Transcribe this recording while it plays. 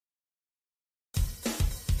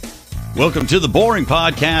Welcome to the Boring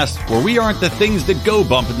Podcast, where we aren't the things that go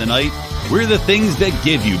bump in the night. We're the things that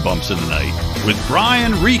give you bumps in the night. With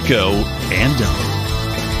Brian, Rico, and Doug.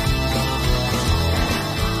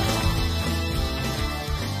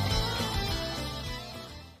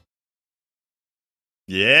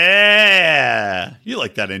 Yeah. You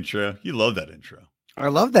like that intro. You love that intro. I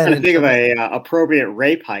love that. I think of a appropriate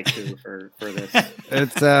rape haiku for this.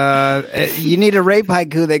 It's you need a rape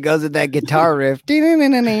haiku that goes with that guitar riff. Here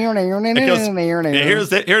it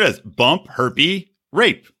is. Bump, herpy,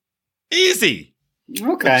 rape. Easy.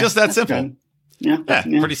 Okay. It's just that simple. Good. Yeah,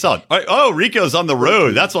 pretty solid. All right. Oh, Rico's on the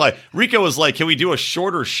road. That's why Rico was like, can we do a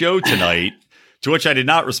shorter show tonight? To which I did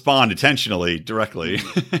not respond intentionally directly.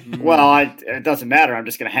 Well, it doesn't matter. I'm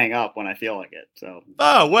just going to hang up when I feel like it. So.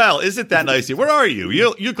 Oh, well, isn't that nice? Where are you?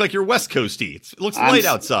 You look like you're West Coasty. It looks light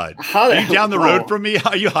outside. Are you down the road from me?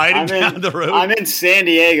 Are you hiding down the road? I'm in San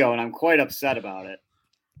Diego, and I'm quite upset about it.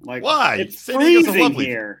 Like, why? It's freezing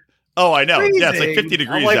here. Oh, I know. Freezing. Yeah, it's like 50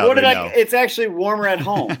 degrees like, out right now. It's actually warmer at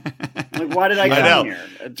home. Like, why did I come here?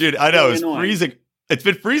 Dude, I know. It's freezing. It's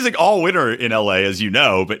been freezing all winter in LA, as you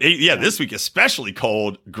know, but this week especially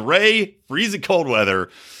cold, gray, freezing cold weather.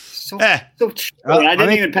 So chilly. I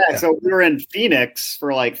didn't even pack. So we were in Phoenix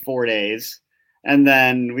for like 4 days, and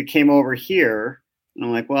then we came over here. And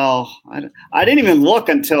I'm like, well, I didn't even look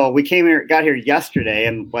until we got here yesterday,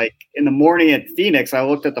 and like in the morning at Phoenix, I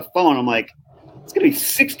looked at the phone. I'm like, it's gonna be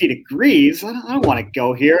 60 degrees. I don't want to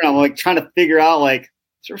go here. And I'm like trying to figure out like,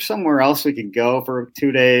 is there somewhere else we could go for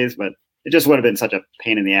 2 days, but. It just would have been such a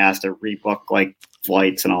pain in the ass to rebook like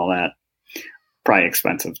flights and all that. Probably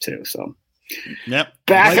expensive too. So, yep.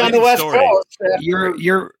 Back on the West Coast.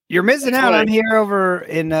 You're missing out. I'm here over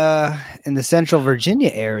in the Central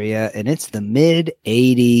Virginia area, and it's the mid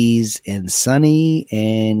 80s and sunny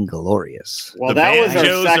and glorious. Well, that was our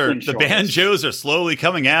second choice. The banjos are slowly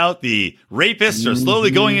coming out. The rapists are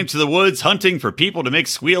slowly going into the woods hunting for people to make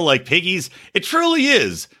squeal like piggies. It truly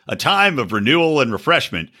is a time of renewal and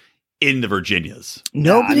refreshment. In the Virginias.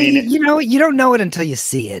 Nobody, you don't know it until you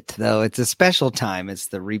see it, though. It's a special time. It's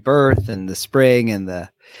the rebirth and the spring and the.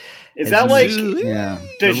 Is that like? Yeah.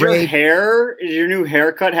 Does your new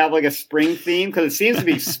haircut have like a spring theme? Because it seems to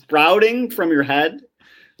be sprouting from your head.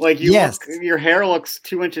 Like your hair looks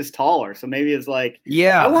 2 inches taller. So maybe it's like,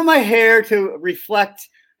 I want my hair to reflect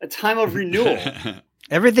a time of renewal.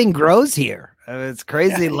 Everything grows here. It's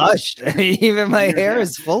crazy lush. Even my hair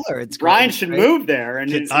is fuller. It's Brian should move there, and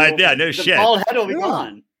no shit. The bald head will be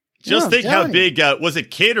gone. Just think how big was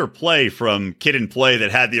it? Kid or Play from Kid and Play that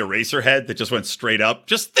had the eraser head that just went straight up.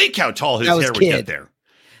 Just think how tall his hair would get there.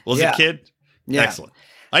 Was it Kid? Yeah. Excellent.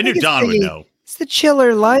 I knew Don would know. It's the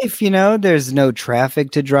chiller life, There's no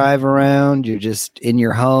traffic to drive around. You're just in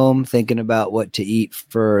your home thinking about what to eat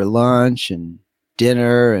for lunch and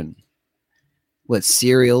dinner and. What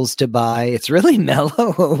cereals to buy? It's really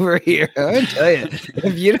mellow over here. I tell you,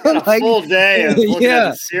 if you don't like full day of looking at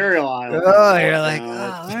the cereal aisle, you're like,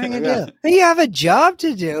 what am I gonna do? You have a job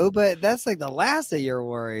to do, but that's like the last of your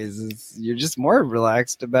worries. You're just more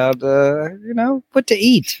relaxed about, what to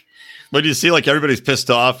eat. But you see, like everybody's pissed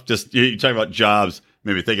off. Just you talking about jobs.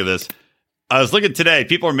 Made me think of this. I was looking today.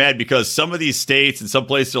 People are mad because some of these states and some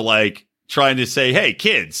places are like trying to say, "Hey,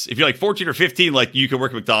 kids, if you're like 14 or 15, like you can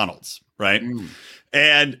work at McDonald's." Right.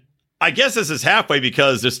 And I guess this is halfway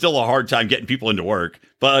because there's still a hard time getting people into work.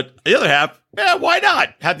 But the other half, why not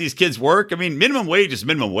have these kids work? I mean, minimum wage is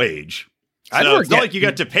minimum wage. So it's not like you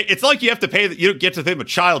get to pay. It's not like you have to pay. You don't get to pay them a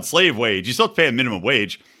child slave wage. You still have to pay a minimum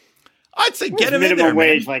wage. I'd say get them in there. Minimum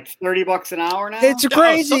wage, like $30 an hour now. It's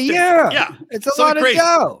crazy. Yeah. It's a lot of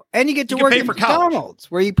dough. And you get to work at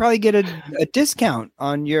McDonald's where you probably get a discount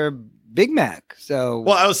on your Big Mac. So,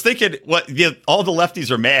 well, I was thinking, all the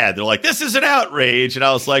lefties are mad. They're like, this is an outrage. And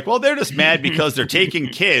I was like, well, they're just mad because they're taking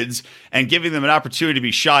kids and giving them an opportunity to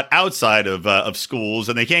be shot outside of schools.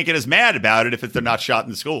 And they can't get as mad about it if they're not shot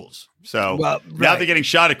in the schools. So now they're getting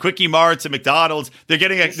shot at Quickie Marts and McDonald's. They're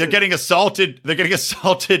getting assaulted. They're getting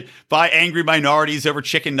assaulted by angry minorities over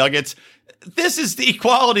chicken nuggets. This is the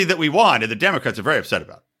equality that we want. And the Democrats are very upset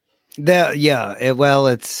about it.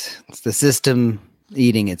 It's the system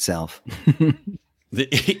eating itself.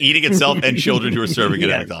 Eating itself and children who are serving it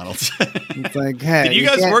at McDonald's. It's like, hey, did you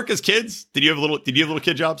guys work as kids? Did you have little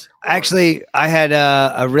kid jobs? Actually, I had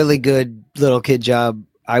a really good little kid job.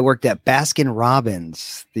 I worked at Baskin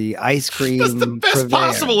Robbins, the ice cream. That's the best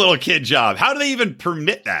possible little kid job. How do they even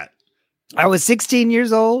permit that? I was 16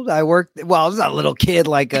 years old. I worked. Well, I was not a little kid.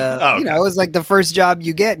 Like it was like the first job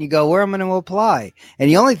you get, and you go, "Where am I going to apply?" And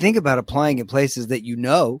you only think about applying at places that you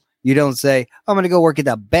know. You don't say, "I'm going to go work at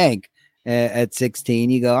that bank." at 16.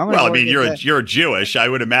 You go, well, I mean, you're Jewish. I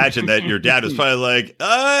would imagine that your dad was probably like,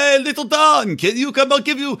 "Hey, little Don, can you come? I'll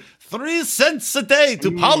give you 3 cents a day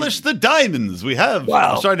to polish the diamonds we have."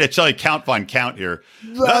 Wow. I'm starting to tell you count here.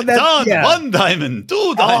 Well, Don, 1 diamond,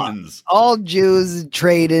 2 diamonds. All Jews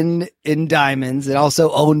trade in diamonds and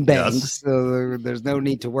also own banks, so there's no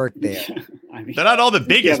need to work there. I mean, They're not all the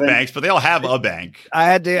biggest banks, but they all have a bank. I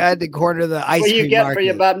had to corner the ice cream what you get market. for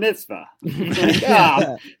your bat mitzvah?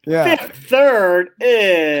 Yeah. Yeah. Fifth, third,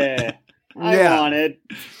 I wanted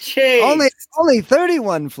cheese. Only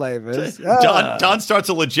 31 flavors. Don starts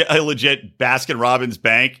a legit Baskin Robbins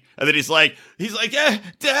bank, and then he's like, yeah,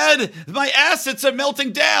 Dad, my assets are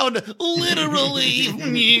melting down, literally.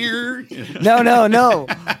 No.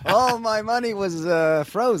 All my money was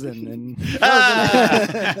frozen and it's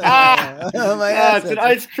an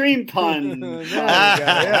ice cream pun.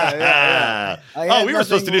 Yeah. We were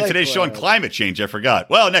supposed to do today's show on climate change. I forgot.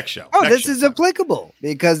 Well, next show. This is applicable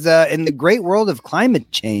because in the great world of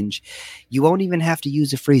climate change, you won't even have to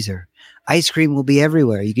use a freezer. Ice cream will be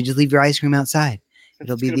everywhere. You can just leave your ice cream outside.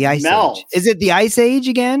 It'll be the ice age. Is it the ice age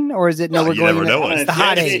again, or is it? No, we're going. It's the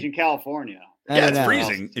hot age in California. Yeah, it's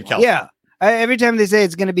freezing in California. Yeah. Every time they say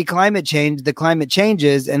it's going to be climate change, the climate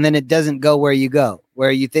changes, and then it doesn't go where you go. Where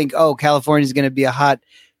you think, oh, California is going to be a hot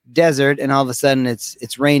desert, and all of a sudden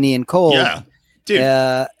it's rainy and cold. Yeah. Dude,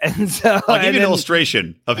 and so I'll give you an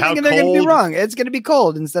illustration of how cold. They're going to be wrong. It's going to be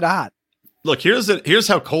cold instead of hot. Look, here's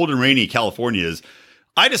how cold and rainy California is.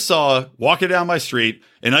 I just saw, walking down my street,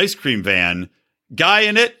 an ice cream van, guy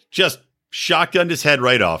in it just shotgunned his head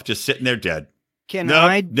right off, just sitting there dead.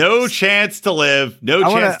 No chance to live, no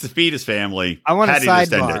chance to feed his family. I want a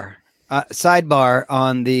sidebar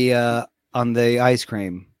on the ice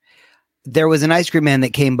cream. There was an ice cream man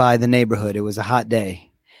that came by the neighborhood. It was a hot day.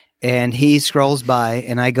 And he scrolls by,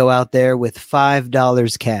 and I go out there with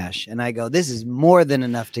 $5 cash. And I go, this is more than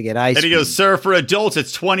enough to get ice cream. And he goes, sir, for adults,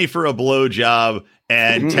 it's 20 for a blowjob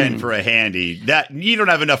and 10 for a handy. That you don't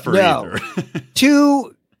have enough for either.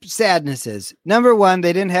 2 sadnesses. Number 1,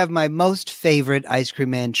 they didn't have my most favorite ice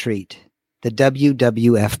cream man treat, the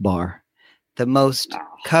WWF bar. The most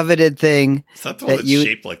coveted thing. Is that the one that's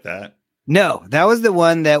shaped like that? No, that was the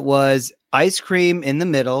one that was ice cream in the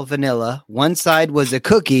middle, vanilla. One side was a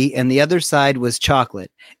cookie and the other side was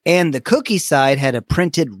chocolate. And the cookie side had a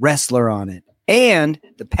printed wrestler on it. And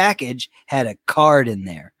the package had a card in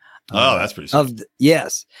there. Oh, that's pretty sweet.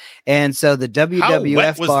 Yes. And so the WWF How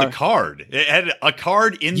wet was bar, the card? It had a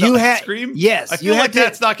card in the ice cream? Yes. I feel like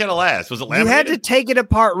that's not going to last. Was it laminated? You had to take it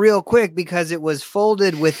apart real quick because it was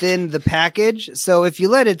folded within the package. So if you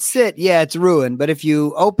let it sit, it's ruined. But if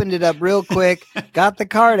you opened it up real quick, got the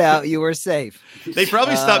card out, you were safe. They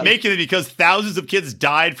probably stopped making it because thousands of kids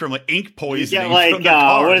died from ink poisoning. From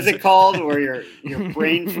what is it called? Where your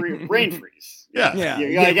brain freeze. Yeah.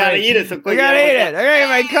 You gotta eat it so quick. You gotta eat it. I gotta get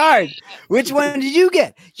my card. Which one did you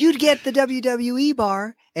get? You'd get the WWE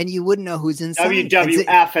bar, and you wouldn't know who's inside.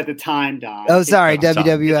 WWF at the time, Don. Oh, sorry,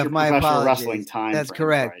 WWF. My apologies. Wrestling time. That's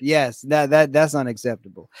correct. Right. Yes, that's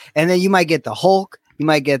unacceptable. And then you might get the Hulk. You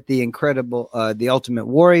might get the Incredible, the Ultimate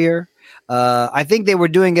Warrior. I think they were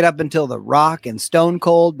doing it up until The Rock and Stone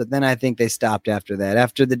Cold, but then I think they stopped after that.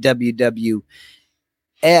 After the WWF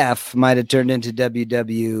might have turned into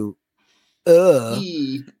WW.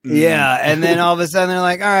 Yeah, and then all of a sudden they're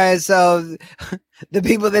like, all right, so the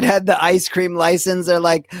people that had the ice cream license are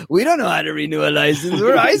like, we don't know how to renew a license.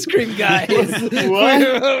 We're ice cream guys. we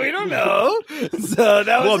don't know. So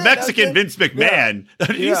that was Mexican Vince McMahon.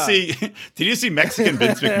 Yeah. Did you see Mexican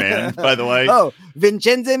Vince McMahon, by the way? Oh,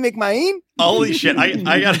 Vincenzo McMahon? Holy shit.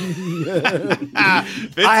 I got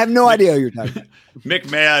I have no idea who you're talking about.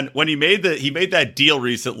 McMahon, when he made that deal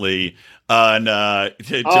recently on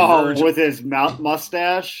with his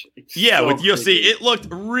mustache. With UFC, it looked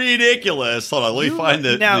ridiculous. Hold on, let me find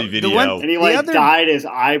the video. And he dyed his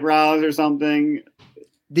eyebrows or something.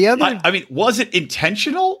 Was it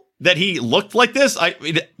intentional that he looked like this?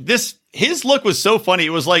 His look was so funny.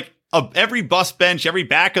 It was like every bus bench, every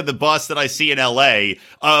back of the bus that I see in LA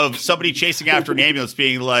of somebody chasing after an ambulance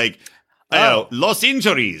being like, los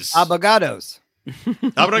injuries. Abogados.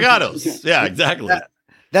 Yeah, exactly.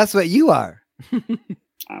 That's what you are.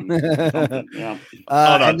 I don't have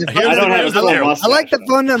I like the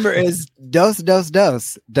phone number is dos. Let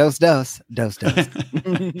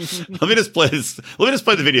me just play this. Let me just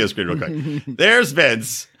play the video screen real quick. There's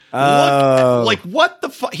Vince. Look, what the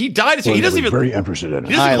fuck? He died. So he doesn't even very interested in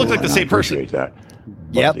it. He doesn't look like the same person. That.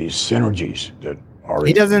 Yep. These synergies that are.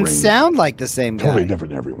 He doesn't sound like the same guy. Totally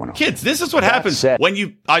different than everyone else. Kids, this is what happens when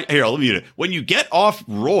you. Here, let me mute it. When you get off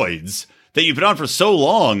roids, that you've been on for so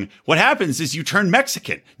long, what happens is you turn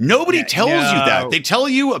Mexican. Nobody tells you that. They tell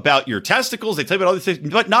you about your testicles. They tell you about other things,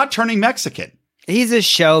 but not turning Mexican. He's a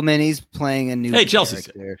showman. He's playing a new character.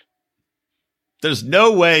 Chelsea. There's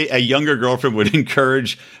no way a younger girlfriend would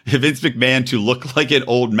encourage Vince McMahon to look like an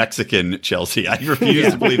old Mexican, Chelsea. I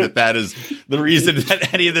refuse to believe that is the reason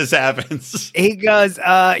that any of this happens. He goes,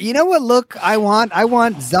 you know what look I want? I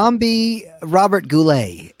want zombie Robert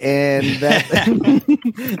Goulet. And that,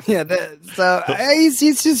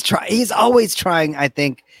 he's just trying. He's always trying, I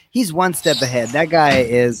think. He's one step ahead. That guy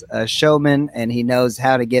is a showman, and he knows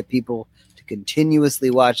how to get people to continuously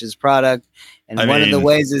watch his product. And one of the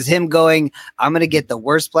ways is him going, I'm going to get the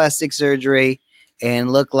worst plastic surgery and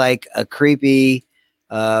look like a creepy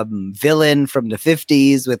villain from the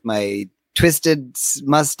 50s with my twisted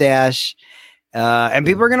mustache. And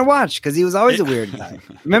people are going to watch because he was always a weird guy.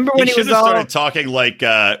 Remember when he was started talking like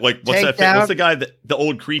what's the guy, the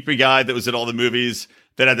old creepy guy that was in all the movies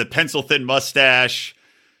that had the pencil thin mustache?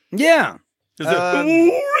 Yeah.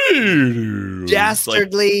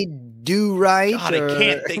 Dastardly. Do right? God, I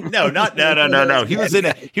can't think. No. He was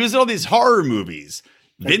in all these horror movies.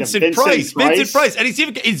 Vincent Price, and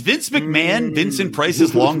he's Vince McMahon, Vincent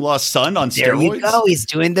Price's long lost son on steroids. There you go.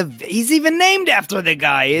 He's even named after the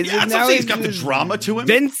guy. He's got the drama to him.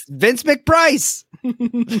 Vince McPrice.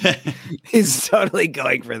 He's totally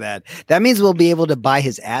going for that. That means we'll be able to buy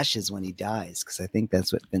his ashes when he dies, because I think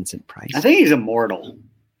that's what Vincent Price. I think he's immortal.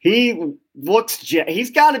 He looks. He's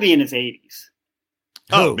got to be in his 80s.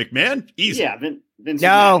 Oh, McMahon? Easy. Yeah, Vince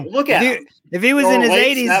no. McMahon. Look at him. If he was in his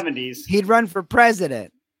 80s, 70s, he'd run for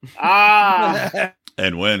president.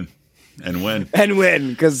 And win.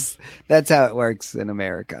 Because that's how it works in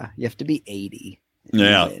America. You have to be 80.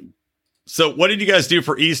 Yeah. So what did you guys do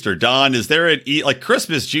for Easter? Don, is there like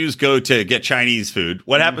Christmas, Jews go to get Chinese food.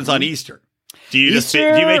 What happens on Easter? Do you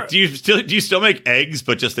still make eggs,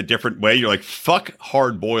 but just a different way? You're like, fuck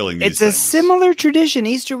hard boiling these things. A similar tradition.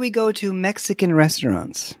 Easter, we go to Mexican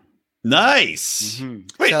restaurants. Nice. Mm-hmm.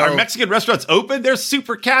 Wait, are Mexican restaurants open? They're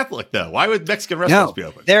super Catholic, though. Why would Mexican restaurants be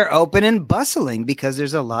open? They're open and bustling because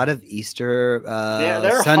there's a lot of Easter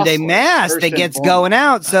Sunday mass that gets going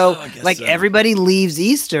out. So, everybody leaves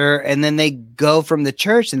Easter and then they go from the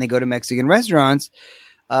church and they go to Mexican restaurants.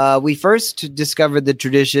 We first discovered the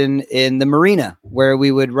tradition in the marina, where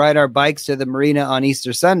we would ride our bikes to the marina on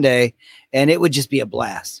Easter Sunday, and it would just be a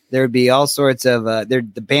blast. There would be all sorts of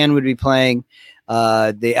the band would be playing,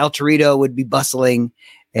 the El Torito would be bustling,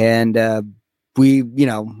 and I'm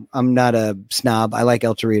not a snob. I like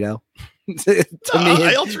El Torito. El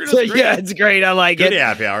Torito's great. Yeah, it's great. I like it. Good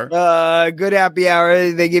happy hour. Good happy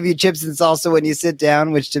hour. They give you chips and salsa when you sit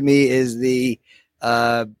down, which to me is the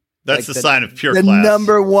that's the sign of pure class. The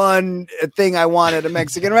number one thing I want at a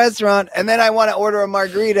Mexican restaurant. And then I want to order a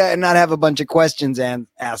margarita and not have a bunch of questions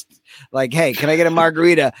asked. Like, hey, can I get a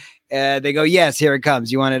margarita? They go, yes, here it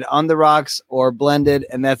comes. You want it on the rocks or blended?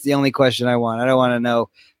 And that's the only question I want. I don't want to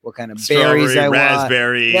know what kind of berries I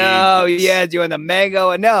raspberry. want. No, yeah. Do you want the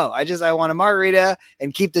mango? No, I want a margarita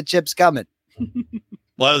and keep the chips coming.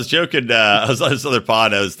 Well, I was joking. I was on this other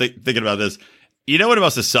pod. I was thinking about this. You know what it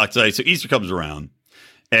must have sucked? So Easter comes around.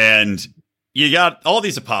 And you got all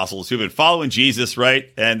these apostles who've been following Jesus, right?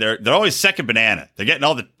 And they're always second banana. They're getting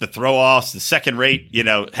all the throw-offs, the second-rate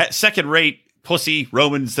pussy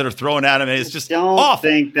Romans that are throwing at him. And it's just awful. I don't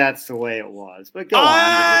think that's the way it was. But go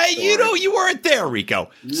on. You weren't there, Rico.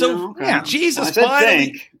 So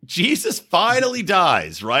Jesus finally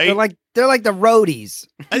dies, right? They're like the roadies.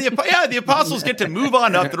 And the apostles get to move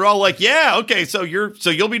on up. They're all like, yeah, okay, so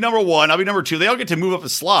you'll be number one, I'll be number two. They all get to move up a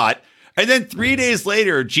slot. And then 3 days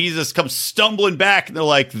later, Jesus comes stumbling back, and they're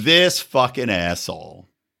like, this fucking asshole.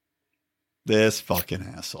 Dudes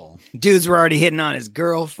were already hitting on his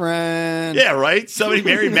girlfriend. Yeah, right? Somebody,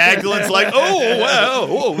 Mary Magdalene's like,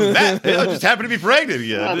 Matt, I just happened to be pregnant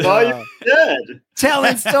again. I thought you were dead.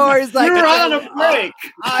 Telling stories like, you're on a break.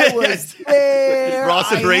 I was there.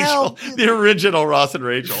 Ross and Rachel, the original Ross and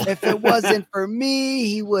Rachel. If it wasn't for me,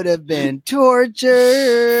 he would have been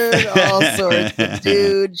tortured. All sorts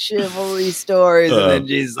of chivalry stories. And then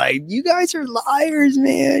she's like, you guys are liars,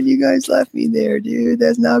 man. You guys left me there, dude.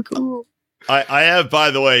 That's not cool. I have,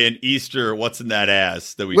 by the way, an Easter what's in that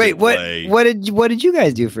ass that we Wait, play. What did you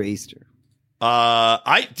guys do for Easter?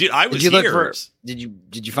 I was here.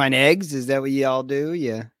 Did you find eggs? Is that what you all do?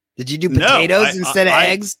 Yeah. Did you do potatoes instead of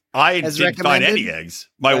eggs? I didn't find any eggs.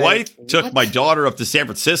 My wife took my daughter up to San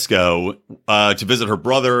Francisco to visit her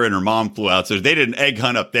brother, and her mom flew out. So they did an egg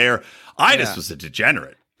hunt up there. I just was a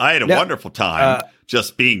degenerate. I had a wonderful time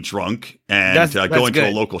just being drunk and going to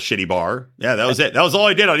a local shitty bar. Yeah, that was it. That was all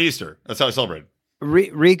I did on Easter. That's how I celebrated.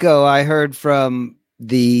 Rico, I heard from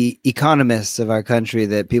the economists of our country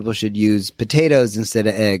that people should use potatoes instead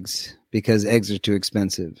of eggs because eggs are too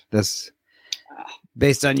expensive. That's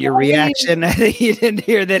based on your reaction. I think you didn't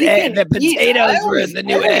hear that that potatoes were the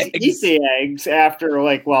new eggs. Eat the eggs after,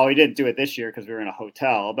 like, well, we didn't do it this year because we were in a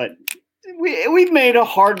hotel, but we've made a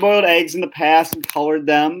hard-boiled eggs in the past and colored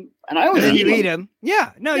them, and I always eat them.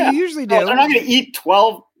 Yeah, no, you usually do. I'm not going to eat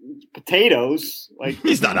 12 potatoes. Like,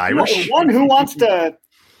 he's not Irish. One who wants to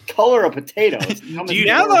color a potato. Do you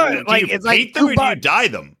paint them or do you dye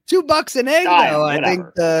them? $2 an egg, though. I think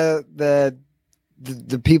the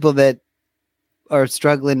people that are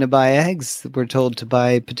struggling to buy eggs were told to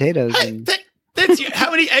buy potatoes. That's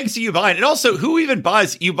how many eggs do you buy? And also, who even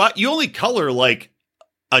buys? You only color like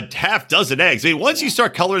a half dozen eggs. I mean, once you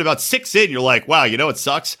start coloring about 6 in, you're like, wow, you know what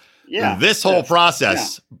sucks? Yeah, this whole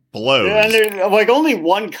process blows. And like only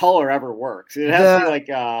one color ever works. It has to be like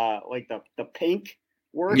the pink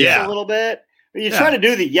works a little bit. But you try to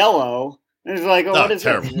do the yellow, and it's like, what is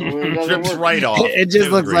terrible. It drips right off. It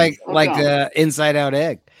just looks like inside out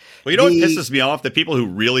egg. Well, you know what pisses me off? The people who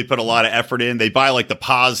really put a lot of effort in, they buy like the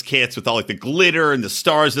Paz kits with all like the glitter and the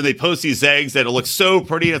stars, and they post these eggs that look so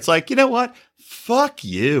pretty. And it's like, you know what? Fuck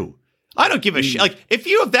you. I don't give a shit. Like, if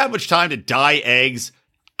you have that much time to dye eggs,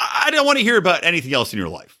 I don't want to hear about anything else in your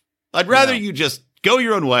life. I'd rather you just go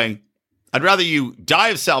your own way. I'd rather you die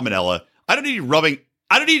of salmonella. I don't need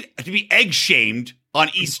to be egg shamed on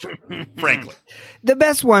Easter, frankly. The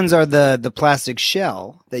best ones are the plastic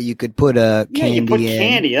shell that you could put a candy in. You put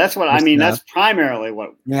candy. That's what I mean. That's primarily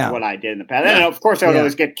what I did in the past. And of course, I would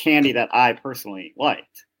always get candy that I personally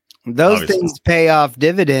liked. Those things pay off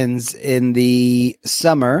dividends in the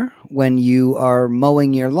summer when you are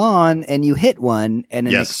mowing your lawn and you hit one and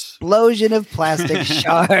an explosion of plastic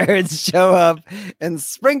shards show up and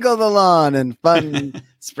sprinkle the lawn in fun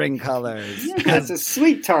spring colors. Yeah, that's a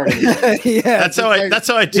sweet target. That's how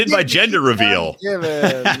I did my gender reveal.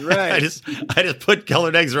 Right. I just put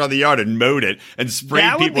colored eggs around the yard and mowed it and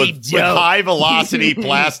sprayed people with high velocity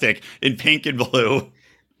plastic in pink and blue.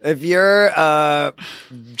 If your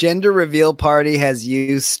gender reveal party has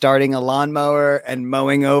you starting a lawnmower and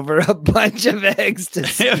mowing over a bunch of eggs to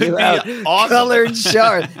spew out colored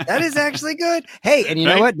shards, that is actually good. Hey, and you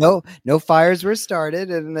know what? No fires were started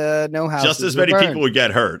and no houses. Just as many people would get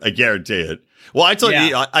hurt. I guarantee it. Well, I told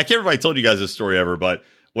you, I can't remember if I told you guys this story ever, but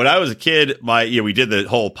when I was a kid, we did the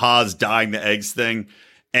whole Paz dyeing the eggs thing,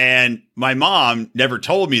 and my mom never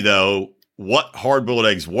told me though what hard-boiled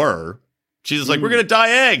eggs were. She's just like, we're going to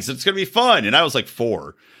dye eggs. It's going to be fun. And I was like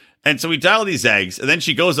 4. And so we dye all these eggs. And then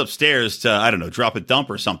she goes upstairs to, I don't know, drop a dump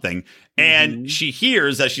or something. And she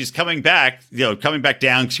hears that she's coming back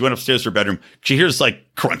down. She went upstairs to her bedroom. She hears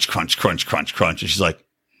like crunch, crunch, crunch, crunch, crunch. And she's like,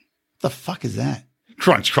 what the fuck is that?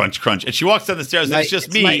 Crunch, crunch, crunch. And she walks down the stairs and it's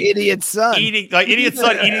just me. My idiot son. Eating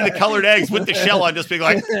the colored eggs with the shell on, just being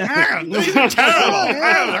like, this is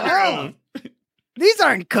terrible. These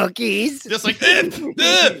aren't cookies. Just like, and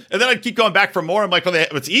then I'd keep going back for more. I'm like,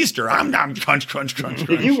 it's Easter. I'm crunch, crunch, crunch.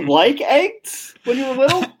 Did you like eggs when you were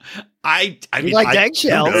little? I mean, like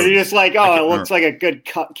eggshells. Or you're just like, it looks like a good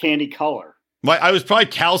candy color. I was probably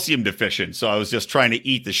calcium deficient, so I was just trying to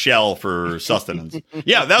eat the shell for sustenance.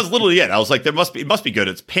 Yeah, that was literally it. I was like, it must be good.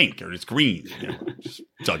 It's pink or it's green. Just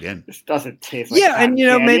dug in. This doesn't taste like and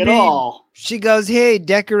maybe she goes, hey,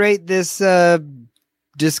 decorate this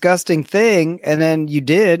disgusting thing, and then you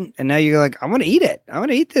did, and now you're like, I want to eat it. I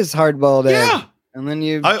want to eat this hard-boiled egg. And then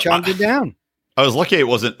you chomped it down. I was lucky it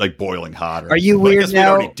wasn't like boiling hot. Are you weird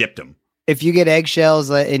now? Already dipped them. If you get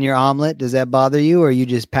eggshells in your omelet, does that bother you, or you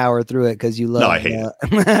just power through it because you love? No, I hate it. It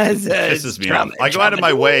pisses me off. I go out of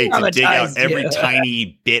my way to dig out every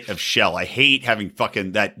tiny bit of shell. I hate having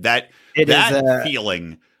fucking that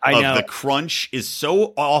feeling. Of the crunch is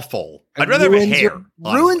so awful. I'd rather have hair.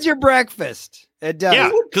 Ruins your breakfast. It does. Yeah,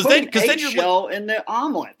 because then shell in the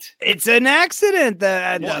omelet. It's an accident.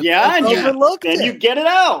 And you get it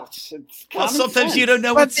out. Sometimes you don't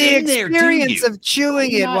know what's in there. But the experience of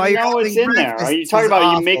chewing it while you're having in there. Are you talking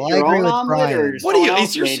about you make your own omelet? Or what are you?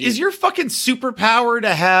 Is your fucking superpower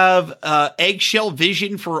to have eggshell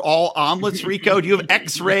vision for all omelets, Rico? Do you have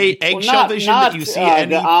X-ray eggshell vision that you see?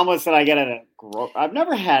 The omelets that I get at I've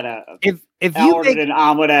never had an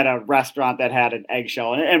omelet at a restaurant that had an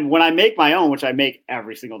eggshell. And when I make my own, which I make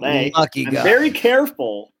every single day, I'm very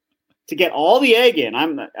careful to get all the egg in.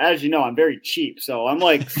 As you know, I'm very cheap, so I'm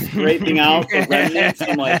like scraping out the remnants.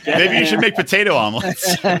 I'm like, maybe you should make potato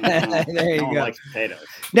omelets. There you go. Like potatoes.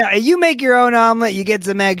 Now, you make your own omelet, you get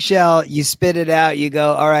some eggshell, you spit it out, you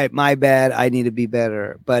go, all right, my bad, I need to be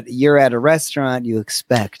better. But you're at a restaurant, you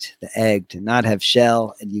expect the egg to not have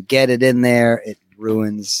shell, and you get it in there, it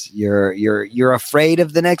ruins you're afraid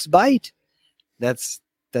of the next bite. That's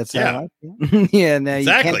how yeah. No,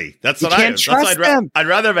 exactly. That's what I'd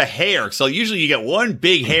rather have a hair. So usually you get one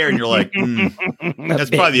big hair and you're like, that's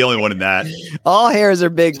probably the only one in that. All hairs are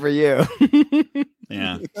big for you.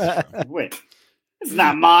 Yeah. Wait, it's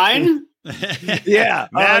not mine. Yeah,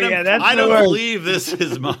 Madam, that's I don't believe this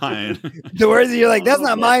is mine. The words you're like, that's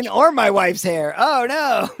not mine or my wife's hair. Oh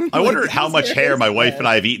no! I wonder how much hair my wife and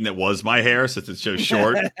I have eaten that was my hair, since it's so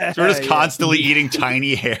short. So we're just constantly eating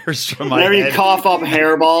tiny hairs from my head. Whenever you cough up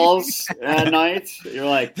hairballs at night, you're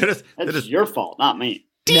like, that's your fault, not me.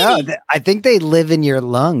 No, I think they live in your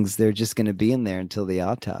lungs. They're just going to be in there until the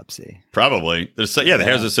autopsy. Probably. The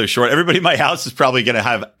hairs are so short. Everybody in my house is probably going to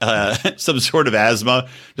have some sort of asthma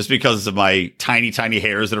just because of my tiny, tiny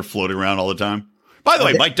hairs that are floating around all the time. By the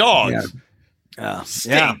way, my dogs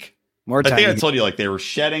stink. More I think I told you, like, they were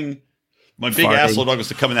shedding. My big asshole dog was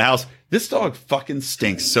to come in the house. This dog fucking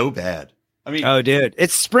stinks so bad. I mean, oh, dude,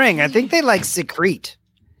 it's spring. I think they like secrete.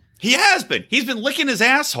 He has been. He's been licking his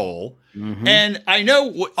asshole. Mm-hmm. And I know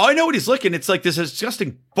what he's licking. It's like this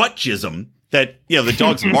disgusting butt jism that, the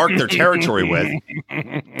dogs mark their territory with.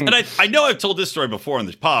 And I know I've told this story before on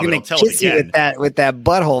this pod, but I'll tell it again. With that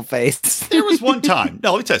butthole face. There was one time.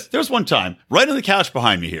 No, let me tell you. There was one time right on the couch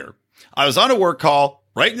behind me here. I was on a work call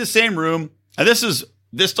right in the same room. And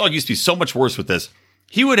this dog used to be so much worse with this.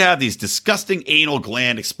 He would have these disgusting anal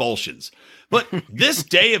gland expulsions. But this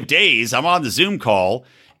day of days, I'm on the Zoom call.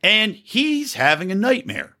 And he's having a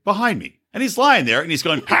nightmare behind me. And he's lying there and he's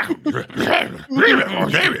going, as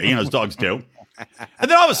dogs do. And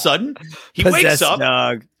then all of a sudden, he wakes up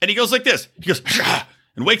and he goes like this. He goes,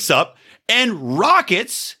 and wakes up and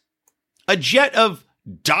rockets a jet of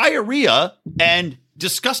diarrhea and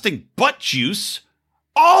disgusting butt juice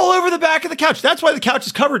all over the back of the couch. That's why the couch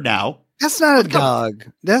is covered now. That's not a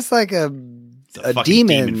dog. That's like a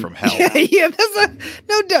demon from hell. Yeah,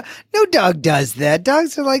 no dog does that.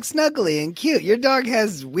 Dogs are like snuggly and cute. Your dog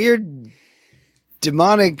has weird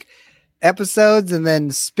demonic episodes and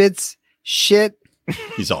then spits shit.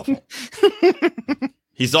 He's awful.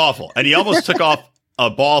 He's awful. And he almost took off a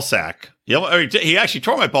ball sack. He actually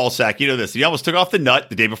tore my ball sack. You know this. He almost took off the nut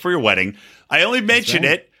the day before your wedding. I only mentioned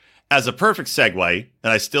it as a perfect segue,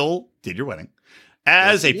 and I still did your wedding.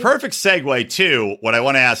 As a perfect segue to what I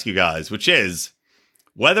want to ask you guys, which is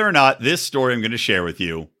whether or not this story I'm going to share with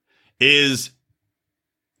you is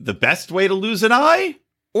the best way to lose an eye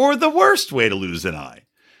or the worst way to lose an eye.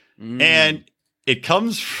 And it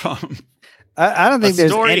comes from I don't think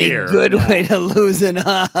there's any good way to lose an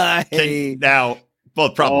eye.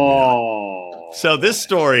 Probably. So this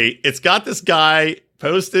story, it's got this guy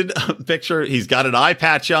posted a picture. He's got an eye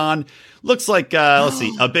patch on. Looks like, let's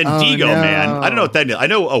see, a Bendigo man. I don't know what that is. I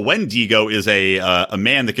know a Wendigo is a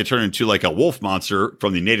man that can turn into like a wolf monster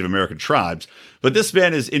from the Native American tribes. But this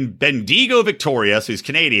man is in Bendigo, Victoria, so he's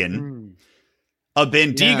Canadian. A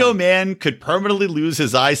Bendigo man could permanently lose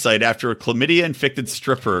his eyesight after a chlamydia-infected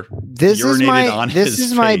stripper urinated on his face. This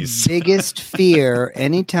is my biggest fear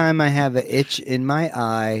anytime I have an itch in my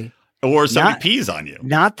eye. Or somebody pees on you.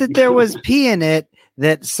 Not that there was pee in it.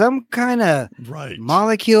 That some kind of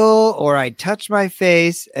molecule, or I touch my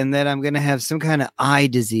face, and then I'm going to have some kind of eye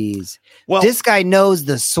disease. Well, this guy knows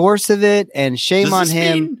the source of it, and shame on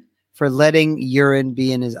him for letting urine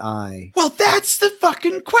be in his eye. Well, that's the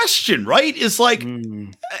fucking question, right? It's like,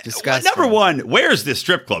 disgusting. Number one, where's this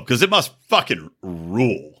strip club? Because it must fucking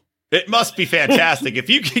rule. It must be fantastic. If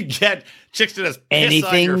you can get chicks to just piss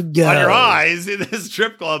on your eyes in this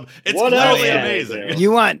strip club, it's totally amazing.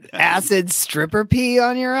 You want acid stripper pee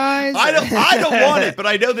on your eyes? I don't want it, but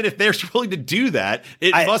I know that if they're willing to do that,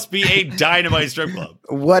 it must be a dynamite strip club.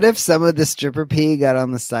 What if some of the stripper pee got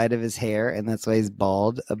on the side of his hair, and that's why he's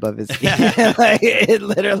bald above his ear? Like, it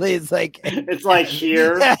literally is like it's like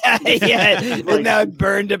here. And now it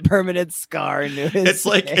burned a permanent scar into his hair. It's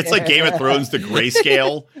like Game of Thrones, the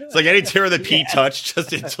grayscale. It's like any tear of the pee touch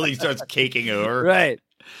just until he starts caking over. Right.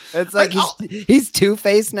 It's like he's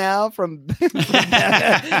Two-Faced now from because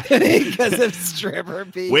of stripper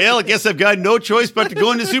pee. Well, I guess I've got no choice but to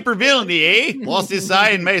go into super villainy, eh? Lost this eye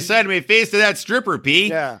and my side of my face to that stripper pee.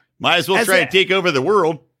 Yeah. Might as well try to take over the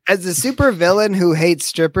world. As a super villain who hates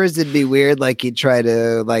strippers, it'd be weird. Like he'd try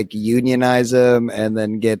to like unionize them and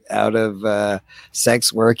then get out of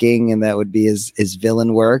sex working, and that would be his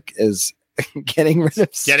villain work is getting rid of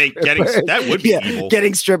strippers. That would be evil.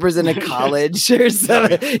 Getting strippers into college or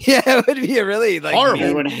something. Yeah, it would be a really like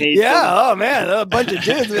horrible. Oh man, a bunch of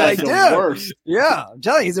dudes would be like, dude. Worst. Yeah, I'm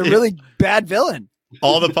telling you, he's a really bad villain.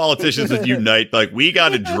 all the politicians would unite. Like, we got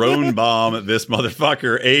to drone bomb this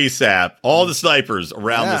motherfucker ASAP. All the snipers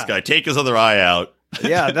around this guy. Take his other eye out.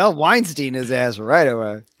 Yeah, they'll Weinstein his ass right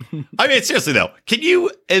away. I mean, seriously, though, can you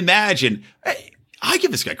imagine? I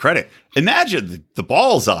give this guy credit. Imagine the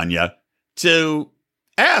balls on you to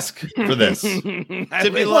ask for this.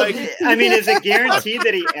 To be like, I mean, is it guaranteed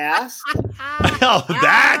that he asked? Oh,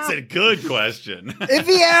 that's a good question. If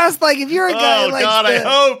he asked, like, if you're a guy, like, God, I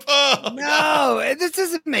hope. Oh, no, this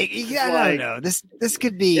doesn't make. I don't know. This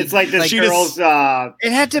could be. It's like this girl's.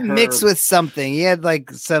 It had to mix with something. He had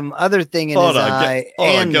like some other thing in his eye.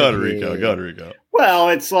 Go to Rico. Well,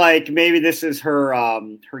 it's like maybe this is her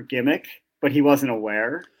gimmick, but he wasn't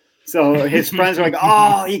aware. So his friends are like,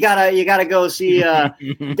 "Oh, you gotta go see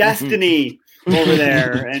Destiny over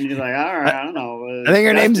there," and he's like, "All right, I don't know. I think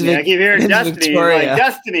her name's I keep hearing Destiny. Victoria. Like,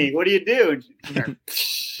 Destiny, what do you do?"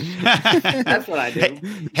 That's what I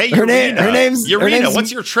do. Hey, her name's Urena.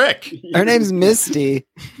 What's your trick? Her name's Misty.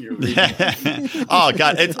 Oh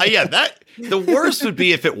God, the worst would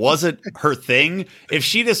be if it wasn't her thing. If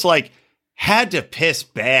she just like had to piss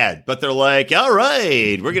bad, but they're like, all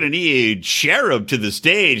right, we're going to need Cherub to the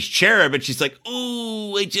stage. Cherub. And she's like,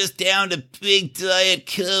 ooh, I just downed a big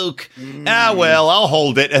Diet Coke. Well, I'll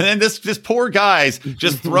hold it. And then this poor guy's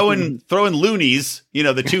just throwing loonies, the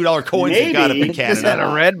 $2 coins he got up in Canada. Just had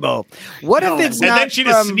a Red Bull. What if it's and not then she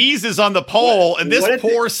just sneezes on the pole, and this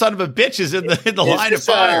poor son of a bitch is in the line of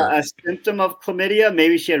fire. A symptom of chlamydia?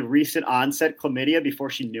 Maybe she had recent onset chlamydia before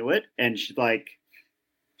she knew it, and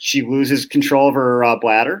she loses control of her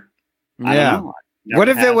bladder. I don't know. What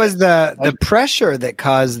if it was the pressure that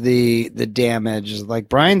caused the damage? Like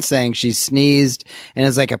Brian's saying, she sneezed and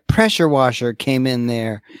it's like a pressure washer came in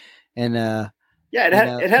there, and it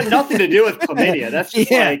had nothing to do with chlamydia. That's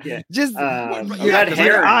just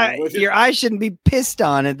your eye shouldn't be pissed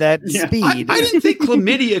on at that speed. I didn't think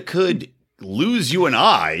chlamydia could lose you an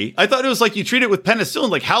eye. I thought it was like you treat it with penicillin.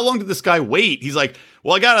 Like, how long did this guy wait? He's like,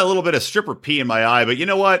 well, I got a little bit of stripper pee in my eye, but you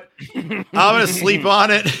know what? I'm going to sleep on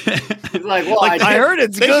it. He's like, well, I heard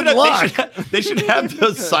it's good luck. They should have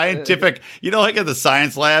those scientific, like in the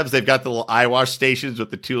science labs, they've got the little eye wash stations with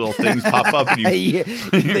the two little things pop up. And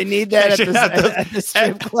they need that at the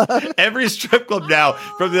strip club. Every strip club now,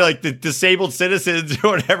 from the disabled citizens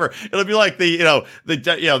or whatever, it'll be like the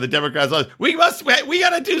Democrats. We got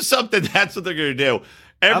to do something. That's what they're going to do.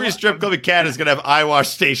 Every strip club in Canada is going to have eye wash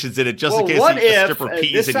stations in it, just in case the stripper pees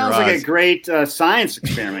in your eyes. This sounds like a great science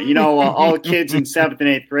experiment. All the kids in 7th and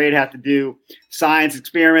 8th grade have to do science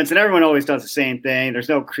experiments, and everyone always does the same thing. There's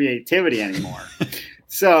no creativity anymore.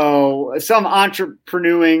 So some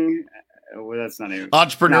entrepreneuring. Well, that's not even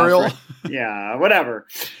entrepreneurial. Yeah, whatever.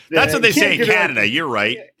 That's what they say in Canada. You're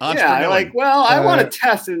right. I want to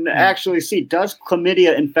test and actually see, does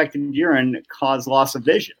chlamydia infected urine cause loss of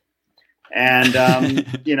vision? And and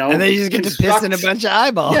then you just get to piss in a bunch of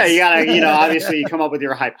eyeballs. Yeah, you gotta, obviously you come up with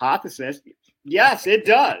your hypothesis. Yes, it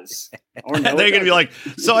does. Or no, they're gonna be like,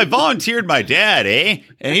 so I volunteered my dad,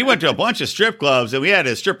 and he went to a bunch of strip clubs, and we had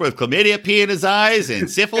a stripper with chlamydia pee in his eyes, and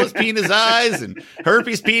syphilis pee in his eyes, and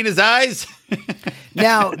herpes pee in his eyes.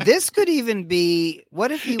 Now, this could even be.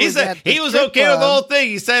 What if he was? He was okay with the whole thing.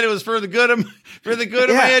 He said it was for the good of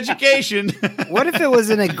my education. What if it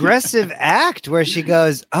was an aggressive act where she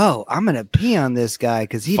goes, "Oh, I'm gonna pee on this guy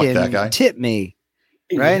because he didn't tip me,"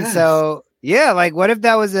 right? Yes. So what if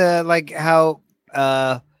that was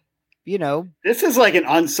this is like an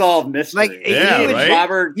unsolved mystery. Like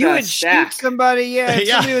Robert, you would shoot somebody. If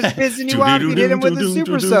somebody was pissing you off, you hit him with a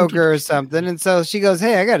super soaker or something. And so she goes,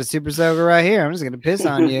 "Hey, I got a super soaker right here. I'm just gonna piss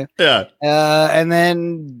on you." Yeah. And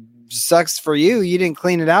then sucks for you. You didn't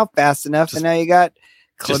clean it out fast enough, and now you got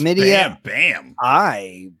chlamydia. Bam.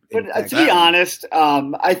 But to be honest,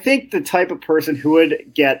 I think the type of person who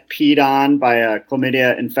would get peed on by a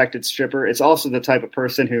chlamydia infected stripper is also the type of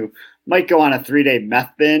person who might go on a 3-day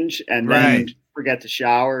meth binge and then forget to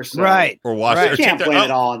shower. So Or wash you can't blame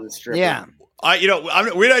it all on the stripper. Yeah.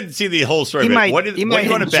 We didn't see the whole story. He might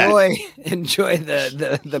bet? enjoy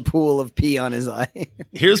the pool of pee on his eye.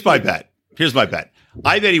 Here's my bet.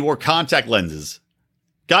 I bet he wore contact lenses,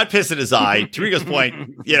 got pissed in his eye. To Rico's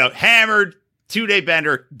point, hammered, 2-day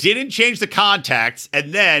bender, didn't change the contacts,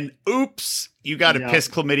 and then, oops, you got a piss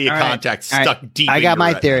chlamydia contact stuck deep. I got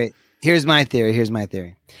my theory. Here's my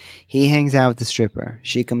theory. He hangs out with the stripper.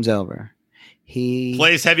 She comes over. He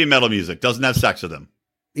plays heavy metal music. Doesn't have sex with him.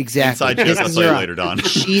 Exactly. Inside joke. I'll tell you later, Don.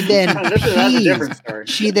 She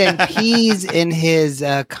then pees in his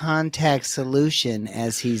contact solution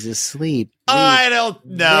as he's asleep. I don't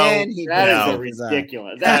know. That is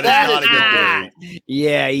ridiculous. That is not a good theory.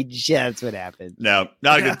 Yeah, that's what happened. No,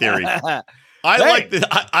 not a good theory. I like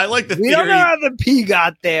the We theory. don't know how the pee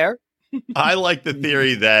got there. I like the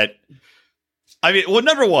theory that, I mean, well,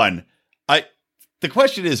 number one, the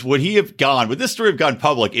question is, would this story have gone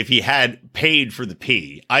public if he had paid for the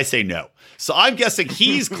pee? I say no. So I'm guessing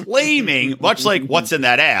he's claiming, much like what's in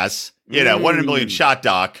that ass, 1 in a million shot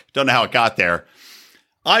doc. Don't know how it got there.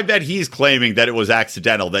 I bet he's claiming that it was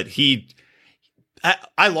accidental, that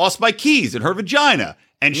I lost my keys in her vagina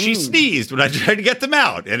and she sneezed when I tried to get them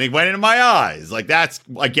out and it went into my eyes. Like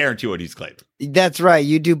I guarantee what he's claiming. That's right.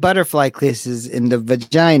 You do butterfly kisses in the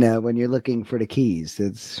vagina when you're looking for the keys.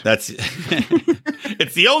 That's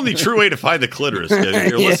it's the only true way to find the clitoris.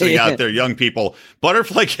 If you're listening out there, young people,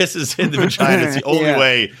 butterfly kisses in the vagina is the only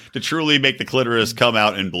way to truly make the clitoris come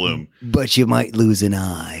out and bloom. But you might lose an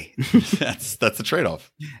eye. That's the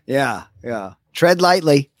trade-off. Yeah. Tread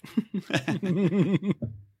lightly.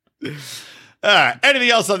 All right.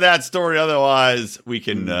 Anything else on that story? Otherwise, we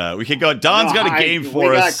can go. Don's got a game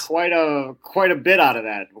for us. We got quite a bit out of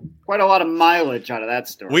that. Quite a lot of mileage out of that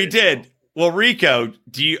story. We did. Well, Rico,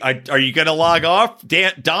 are you going to log off?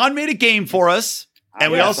 Don made a game for us, and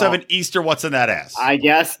we also have an Easter What's in That Ass. I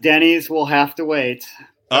guess Denny's will have to wait.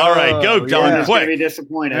 All right, go, Don. Quick. Going to be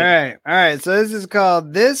disappointed. All right. So this is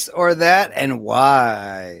called This or That and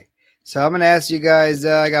Why. So I'm going to ask you guys,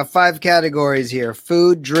 I got 5 categories here: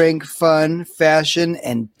 food, drink, fun, fashion,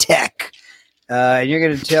 and tech. And you're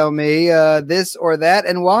going to tell me this or that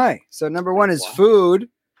and why. So number 1 is food.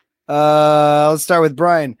 Let's start with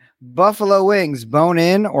Brian. Buffalo wings, bone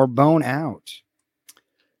in or bone out?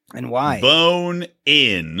 And why? Bone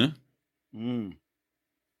in.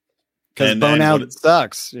 Because bone out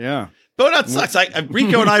sucks. Yeah. Bone out sucks.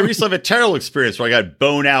 Rico and I recently had a terrible experience where I got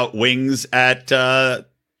bone out wings at that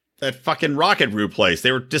fucking Rocket Brew place.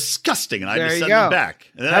 They were disgusting, and I just sent them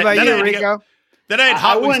back. And then How about you, Rico? Then I had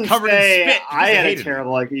hot wings covered in spit. I had a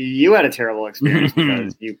terrible. You had a terrible experience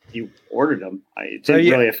because you ordered them. It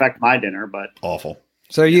didn't really affect my dinner, but awful.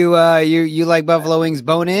 So you like buffalo wings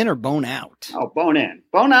bone in or bone out? Oh, bone in.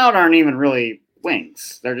 Bone out aren't even really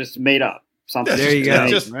wings. They're just made up. Something. There you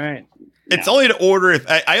go. Right. It's only to order if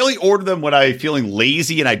I only order them when I'm feeling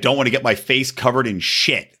lazy and I don't want to get my face covered in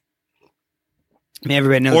shit. I mean,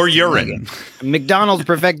 everybody knows. Or urine. McDonald's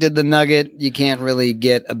perfected the nugget. You can't really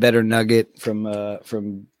get a better nugget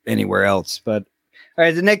from anywhere else. But all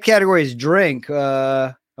right, the next category is drink.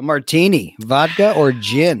 A martini, vodka or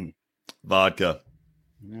gin? Vodka.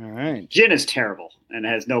 All right. Gin is terrible and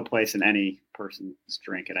has no place in any person's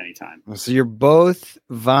drink at any time. So you're both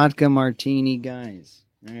vodka martini guys.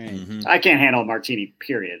 All right. Mm-hmm. I can't handle a martini,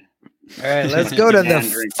 period. All right, let's go to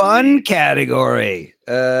the fun category.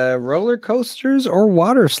 Roller coasters or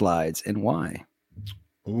water slides, and why?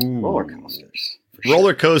 Roller coasters.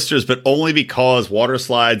 Roller coasters, but only because water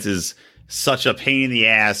slides is such a pain in the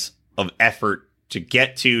ass of effort to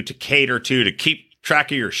get to cater to keep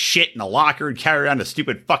track of your shit in a locker and carry around a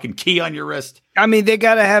stupid fucking key on your wrist. I mean, they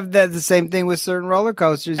got to have the same thing with certain roller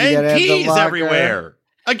coasters. You and have pee the is everywhere.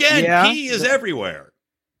 Again, pee is everywhere.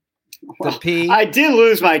 Well, I did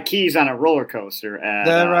lose my keys on a roller coaster at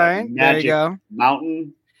Magic there you go.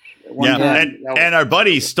 Mountain. And our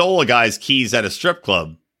buddy stole a guy's keys at a strip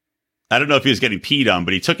club. I don't know if he was getting peed on,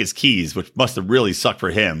 but he took his keys, which must have really sucked for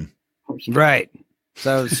him. Right.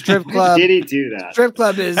 So strip club. Did he do that? Strip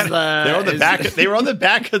club is. They were on the back. They were on the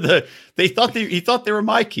back of the. He thought they were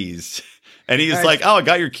my keys, and he was like, "Oh, I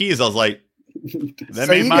got your keys." I was like, "That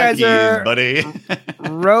ain't my keys, buddy."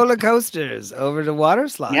 Roller coasters over the water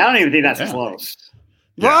slide. Yeah, I don't even think that's close.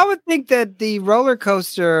 Well, I would think that the roller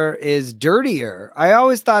coaster is dirtier. I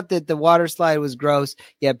always thought that the water slide was gross.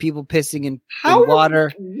 Yeah, people pissing in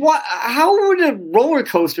water. How would a roller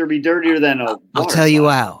coaster be dirtier than a water I'll tell you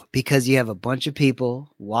how. Because you have a bunch of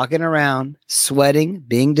people walking around, sweating,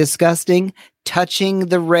 being disgusting, touching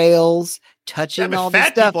the rails, touching all the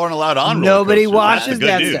stuff. People aren't allowed on Nobody roller washes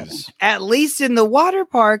that stuff. At least in the water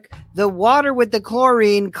park, the water with the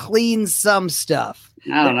chlorine cleans some stuff.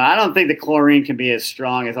 I don't know. I don't think the chlorine can be as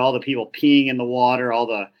strong as all the people peeing in the water, all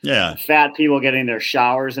the fat people getting their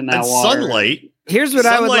showers in that water. Sunlight. Here's what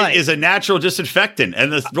I would like. Sunlight is a natural disinfectant,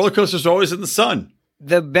 and the roller coasters are always in the sun.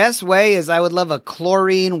 The best way is I would love a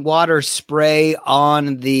chlorine water spray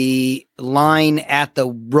on the line at the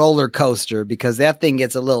roller coaster because that thing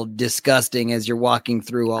gets a little disgusting as you're walking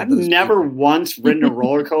through all I've those never once ridden a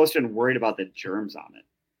roller coaster and worried about the germs on it.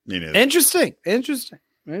 Interesting.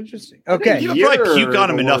 Okay. You probably puke on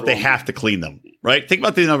them enough, they have to clean them, right? Think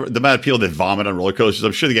about the amount of people that vomit on roller coasters.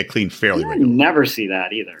 I'm sure they get cleaned fairly regularly. Never see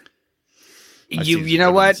that either. You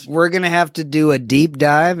know what? We're gonna have to do a deep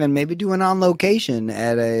dive and maybe do an on location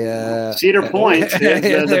at a Cedar Point.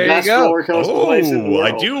 The best roller coaster place in the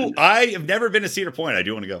world. I have never been to Cedar Point. I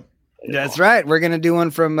do want to go. That's right. We're gonna do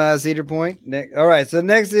one from Cedar Point. All right. So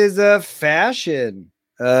next is fashion.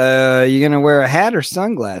 You gonna wear a hat or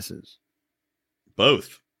sunglasses?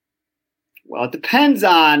 Both. Well, it depends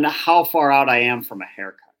on how far out I am from a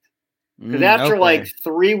haircut. Because after like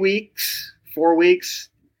 3 weeks, 4 weeks,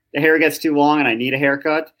 the hair gets too long and I need a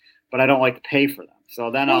haircut, but I don't like to pay for them. So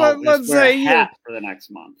then I'll just wear a hat for the next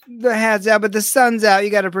month. The hat's out, but the sun's out. You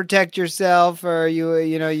got to protect yourself, or you're a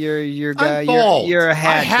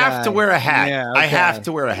hat. I have to wear a hat. Yeah, okay. I have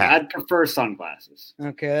to wear a hat. I'd prefer sunglasses.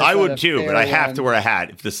 Okay, I would too, but I have to wear a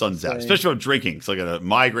hat if the sun's out, especially if I'm drinking. It's like a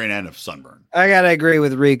migraine and a sunburn. I gotta agree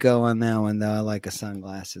with Rico on that one, though. I like a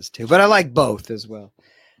sunglasses too, but I like both as well.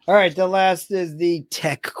 All right, the last is the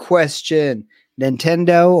tech question: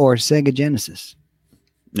 Nintendo or Sega Genesis?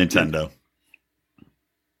 Nintendo.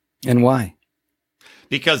 And why?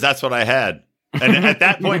 Because that's what I had. And at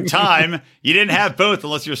that point in time, you didn't have both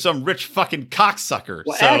unless you're some rich fucking cocksucker.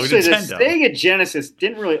 Well, so actually, Nintendo. the Sega Genesis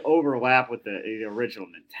didn't really overlap with the original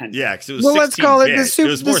Nintendo. Yeah, because it was let's call it the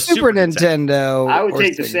Super Nintendo. I would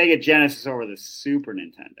take the Sega Genesis over the Super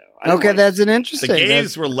Nintendo. Okay, that's an interesting.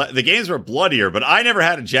 The games were bloodier, but I never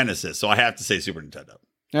had a Genesis, so I have to say Super Nintendo.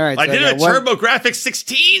 All right, I did a TurboGrafx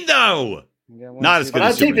 16 though. Not as good. But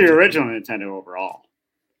I'd take the original Nintendo overall.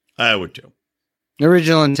 I would too. The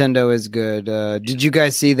original Nintendo is good. Did you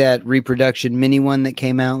guys see that reproduction mini one that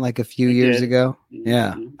came out like a few years ago?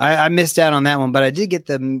 Yeah. I missed out on that one, but I did get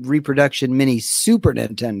the reproduction mini Super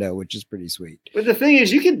Nintendo, which is pretty sweet. But the thing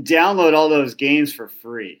is, you can download all those games for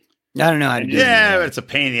free. I don't know how to do that. But it's a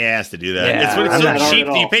pain in the ass to do that. Yeah, it's so cheap.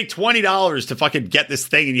 You pay $20 to fucking get this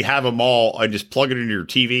thing and you have them all and just plug it into your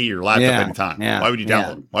TV, your laptop anytime. Yeah. Why would you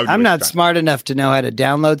download them? I'm not smart enough to know how to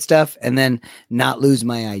download stuff and then not lose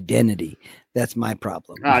my identity. That's my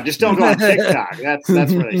problem. Just don't go on TikTok. That's where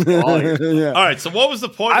they steal all your All right, so what was the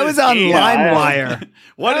point of this game? I was on LimeWire.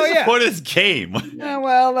 What is the point of this game?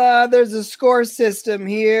 There's a score system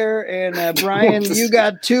here, and Brian, you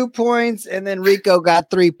got 2 points, and then Rico got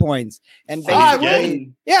 3 points. And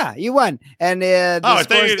basically, you won. And the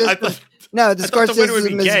score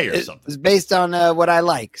system is based on what I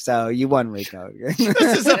like. So you won, Rico.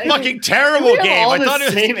 This is a fucking terrible game. I thought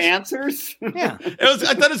the same answers. Yeah, I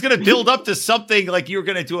thought it was going to build up to something like you were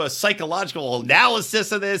going to do a psychological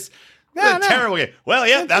analysis of this. Terrible game. Well,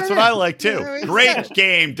 yeah, that's what I like too. Great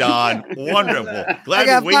game, Don. Wonderful.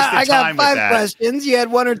 Glad we wasted time with that. I got 5 questions. You had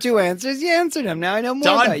 1 or 2 answers. You answered them. Now I know more.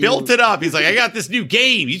 Don built it up. He's like, I got this new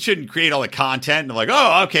game. You shouldn't create all the content. And I'm like,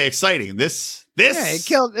 oh, okay, exciting. This. Yeah, it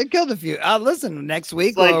killed a few. Listen, next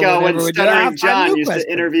week. It's like when Stuttering John used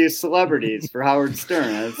to interview celebrities for Howard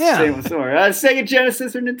Stern. Same with story. Sega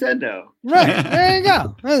Genesis or Nintendo. Right. There you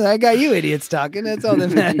go. I got you idiots talking. That's all that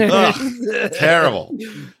matters. Terrible.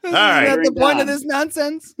 All right. Is that the point of this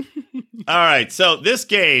nonsense? All right. So this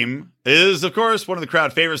game is, of course, one of the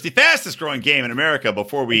crowd favorites, the fastest growing game in America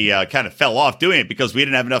before we kind of fell off doing it because we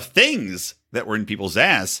didn't have enough things that were in people's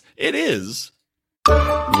ass. It is...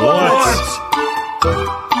 What's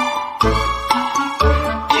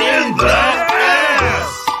in that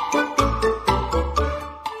ass?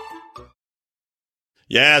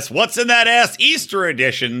 Yes, what's in that ass? Easter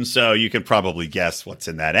edition, so you can probably guess what's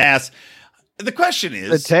in that ass. The question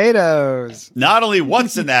is... potatoes. Not only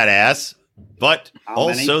what's in that ass, but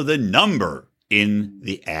also the number in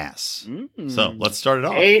the ass. So let's start it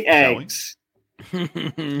off. 8 eggs.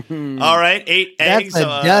 All right, 8 eggs. That's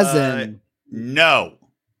a dozen. No.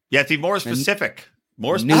 You have to be more specific.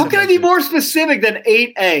 How can I be more specific than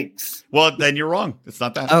 8 eggs? Well, then you're wrong. It's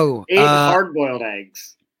not that. 8 hard-boiled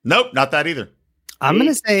eggs. Nope, not that either. I'm going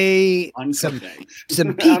to say uncooked eggs.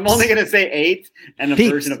 Some peeps. I'm only going to say 8 and a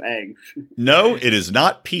version of eggs. No, it is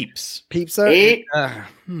not peeps. Peeps are 8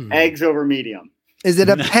 eggs over medium. Is it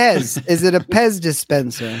a Pez? Is it a Pez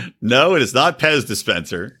dispenser? No, it is not Pez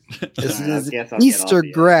dispenser. This is Easter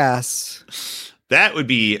grass. That would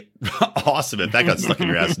be awesome if that got stuck in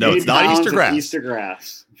your ass. No, it's not Easter grass. Easter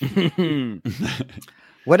grass.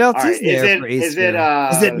 What else is there for Easter? Is it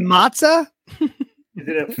matzah? Is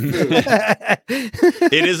it a food?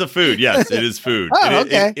 It is a food. Yes, it is food.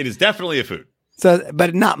 Okay. It is definitely a food. So,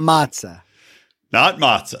 but not matzah. Not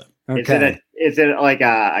matzah. Okay. Is it like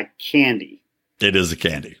a candy? It is a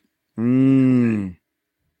candy.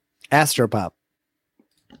 Astropop.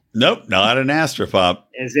 Nope, not an Astropop.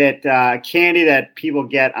 Is it candy that people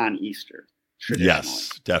get on Easter? Yes,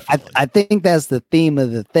 definitely. I think that's the theme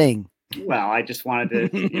of the thing. Well, I just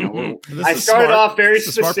wanted to, I started off very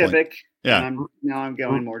specific. Yeah. Now I'm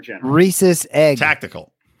going more general. Reese's egg.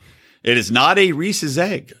 Tactical. It is not a Reese's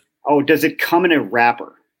egg. Oh, does it come in a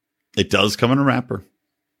wrapper? It does come in a wrapper.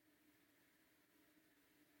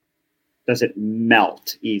 Does it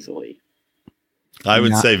melt easily? I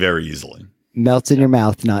would say very easily. Melts in your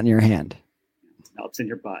mouth, not in your hand. Melts in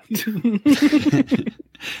your butt.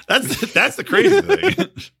 That's the crazy thing.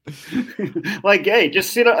 Like, hey,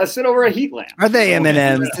 just sit over a heat lamp. Are they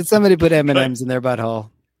M&Ms? Did somebody put M&Ms in their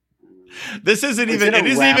butthole? This isn't even. It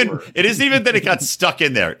isn't even that it got stuck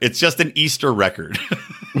in there. It's just an Easter record.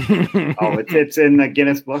 Oh, it's in the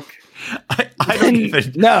Guinness Book. I don't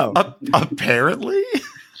even know. Apparently,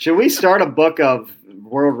 should we start a book of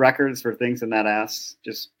world records for things in that ass?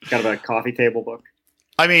 Just kind of a coffee table book.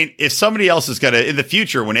 I mean, if somebody else is going to, in the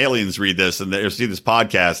future, when aliens read this and they see this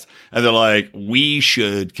podcast, and they're like, we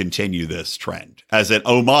should continue this trend as an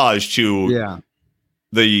homage to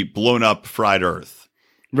the blown up fried Earth.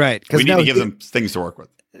 Right. We need to give them things to work with.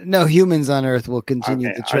 No humans on Earth will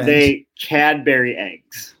continue the trend. Are they Cadbury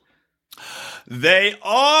eggs? They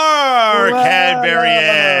are Cadbury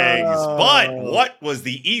eggs. But what was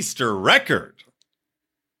the Easter record?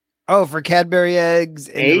 Oh, for Cadbury eggs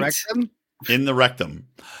in the rectum? In the rectum.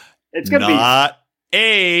 It's going to be not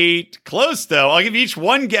 8. Close, though. I'll give you each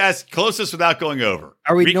one guess. Closest without going over.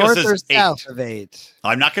 Are we Rico north or 8. south of 8?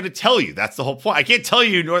 I'm not going to tell you. That's the whole point. I can't tell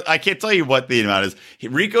you what the amount is.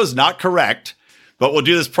 Rico's not correct, but we'll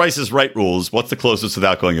do this Price is Right rules. What's the closest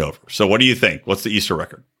without going over? So what do you think? What's the Easter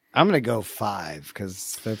record? I'm going to go 5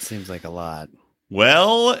 because that seems like a lot.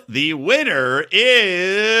 Well, the winner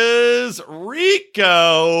is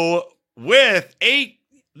Rico with 8.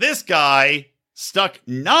 This guy stuck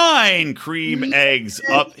 9 cream eggs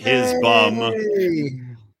up his bum.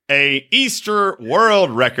 A Easter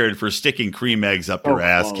world record for sticking cream eggs up your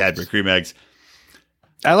ass, close. Cadbury cream eggs.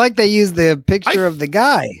 I like they use the picture of the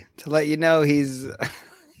guy to let you know he's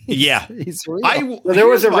he's real. There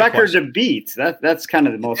was a record to beat. That's kind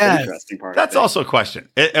of the most interesting part. That's also a question.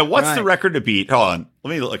 And what's the record to beat? Hold on. Let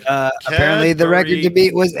me look. Apparently the record to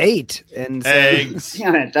beat was 8. And eggs.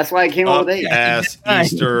 Damn it. That's why I came up with 8. Ass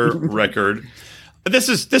Easter record.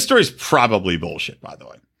 This story is probably bullshit, by the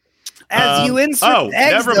way. As you insert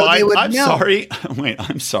eggs, never mind. I'm sorry. Wait,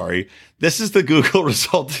 I'm sorry. This is the Google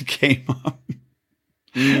result that came up.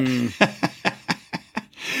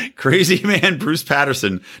 Crazy man Bruce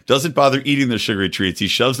Patterson doesn't bother eating the sugary treats. He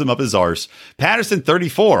shoves them up his arse. Patterson,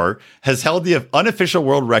 34, has held the unofficial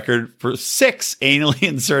world record for 6 anally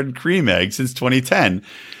inserted cream eggs since 2010.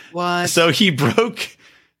 What? So he broke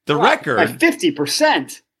the record by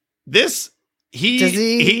 50%.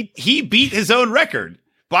 He beat his own record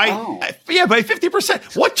by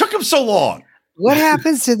 50%. What took him so long? What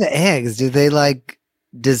happens to the eggs? Do they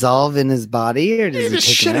dissolve in his body, or does he just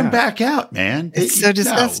shit him back out, man? It's so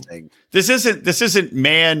disgusting. This isn't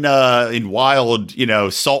man in wild,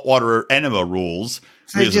 saltwater enema rules.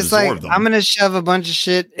 So just I'm going to shove a bunch of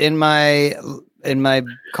shit in my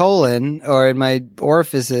colon or in my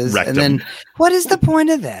orifices, rectum. And then what is the point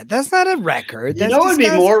of that? That's not a record. That's it would be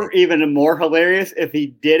even more hilarious if he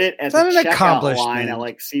did it at the checkout line at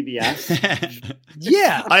CVS.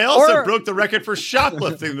 Yeah. I also broke the record for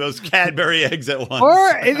shoplifting those Cadbury eggs at once.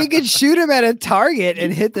 Or if he could shoot him at a target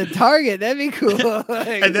and hit the target, that'd be cool.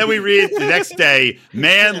 And then we read the next day,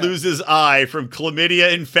 man loses eye from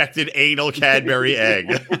chlamydia-infected anal Cadbury egg.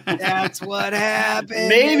 That's what happened.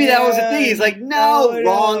 Maybe that was the thing. He's like, no,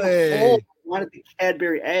 wrong. I wanted the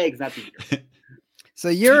Cadbury eggs, not the. So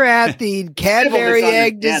you're at the Cadbury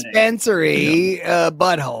egg dispensary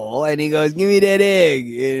butthole, and he goes, "Give me that egg,"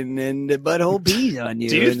 and the butthole pees on you.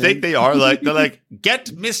 Do you think they're like, get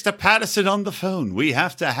Mr. Patterson on the phone? We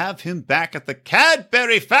have to have him back at the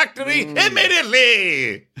Cadbury factory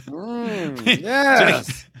immediately.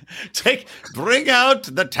 Yes. Bring out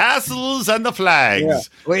the tassels and the flags. Yeah.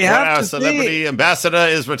 We have our celebrity ambassador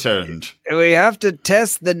is returned. We have to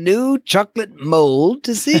test the new chocolate mold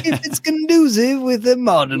to see if it's conducive with the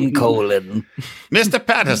modern colon. Mr.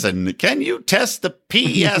 Patterson, can you test the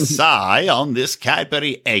PSI on this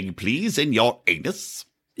Cadbury egg, please, in your anus?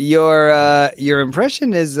 Your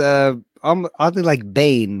impression is oddly like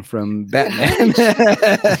Bane from Batman.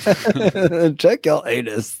 Check your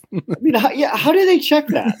anus. I mean, how do they check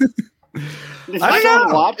that? I don't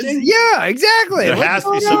know. Watching? Yeah, exactly. There has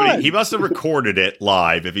to be somebody. He must have recorded it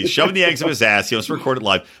live. If he's shoving the eggs up his ass, he must record it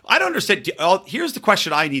live. I don't understand. Here's the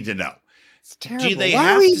question I need to know. It's terrible. Do they Why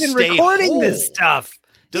have are we to even stay recording whole? This stuff?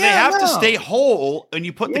 Do they have to stay whole when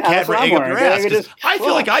you put the Cadbury egg up your ass? I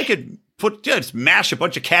feel like I could just mash a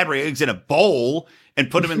bunch of Cadbury eggs in a bowl and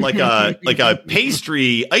put them in like a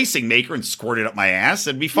pastry icing maker and squirt it up my ass,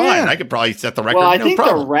 it'd be fine. Yeah. I could probably set the record. Well, I no think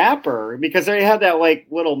problem. the wrapper, because they have that like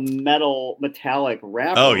little metallic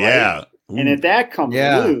wrapper. Oh right? yeah. And if that comes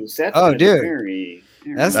loose, that's dude, very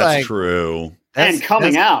that's That's like true. and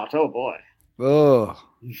coming out. Oh boy.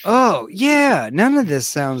 Oh yeah. None of this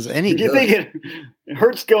sounds any You good. think it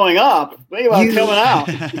hurts going up? Think about coming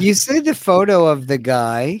out. You see the photo of the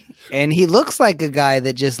guy, and he looks like a guy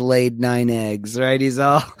that just laid 9 eggs, right? He's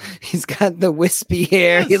got the wispy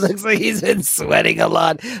hair. He looks like he's been sweating a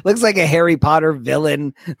lot. Looks like a Harry Potter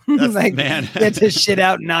villain. Like, man. Had to shit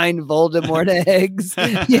out 9 Voldemort eggs.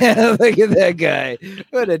 Yeah, look at that guy.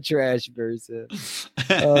 What a trash person.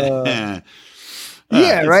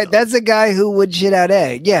 Yeah, right. That's a guy who would shit out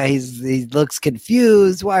egg. Yeah, he looks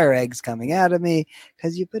confused. Why are eggs coming out of me?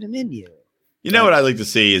 Because you put them in you. You know what I like to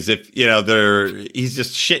see is if he's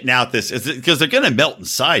just shitting out this because they're going to melt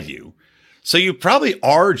inside you, so you probably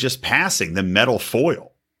are just passing the metal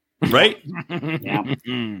foil, right? Yeah,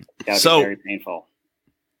 that so be very painful.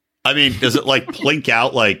 I mean, does it like plink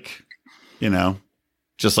out like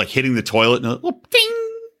just like hitting the toilet and a little ding?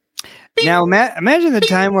 Now, imagine the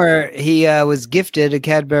time where he was gifted a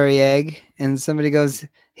Cadbury egg and somebody goes,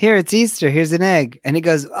 "Here, it's Easter. Here's an egg." And he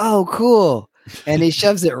goes, "Oh, cool." And he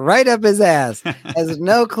shoves it right up his ass. Has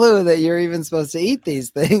no clue that you're even supposed to eat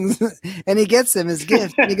these things. And he gets him his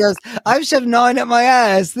gift. And he goes, "I've shoved 9 up my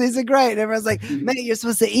ass. These are great." And everyone's like, "Mate, you're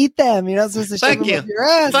supposed to eat them. You're not supposed to shove them up your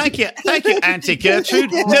ass." Thank you, Auntie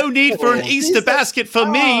Gertrude. No need for an Easter basket for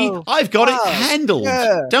me. I've got it handled.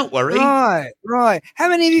 Yeah. Don't worry. Right. How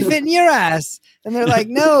many of you fit in your ass? And they're like,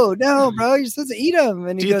 no, bro, you're supposed to eat them.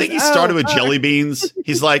 And do you think he started with jelly beans?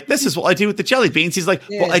 He's like, this is what I do with the jelly beans. He's like,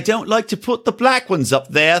 well, I don't like to put the black ones up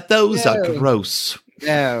there. Those are gross.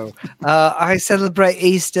 No, I celebrate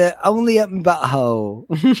Easter only up my butthole.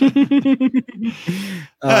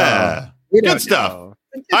 Good stuff.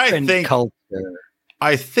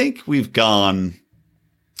 I think we've gone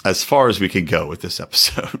as far as we can go with this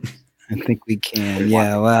episode. I think we can.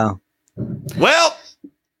 Yeah, wow. Well,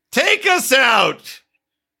 take us out.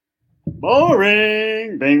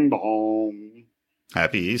 Boring. Bing bong.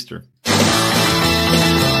 Happy Easter.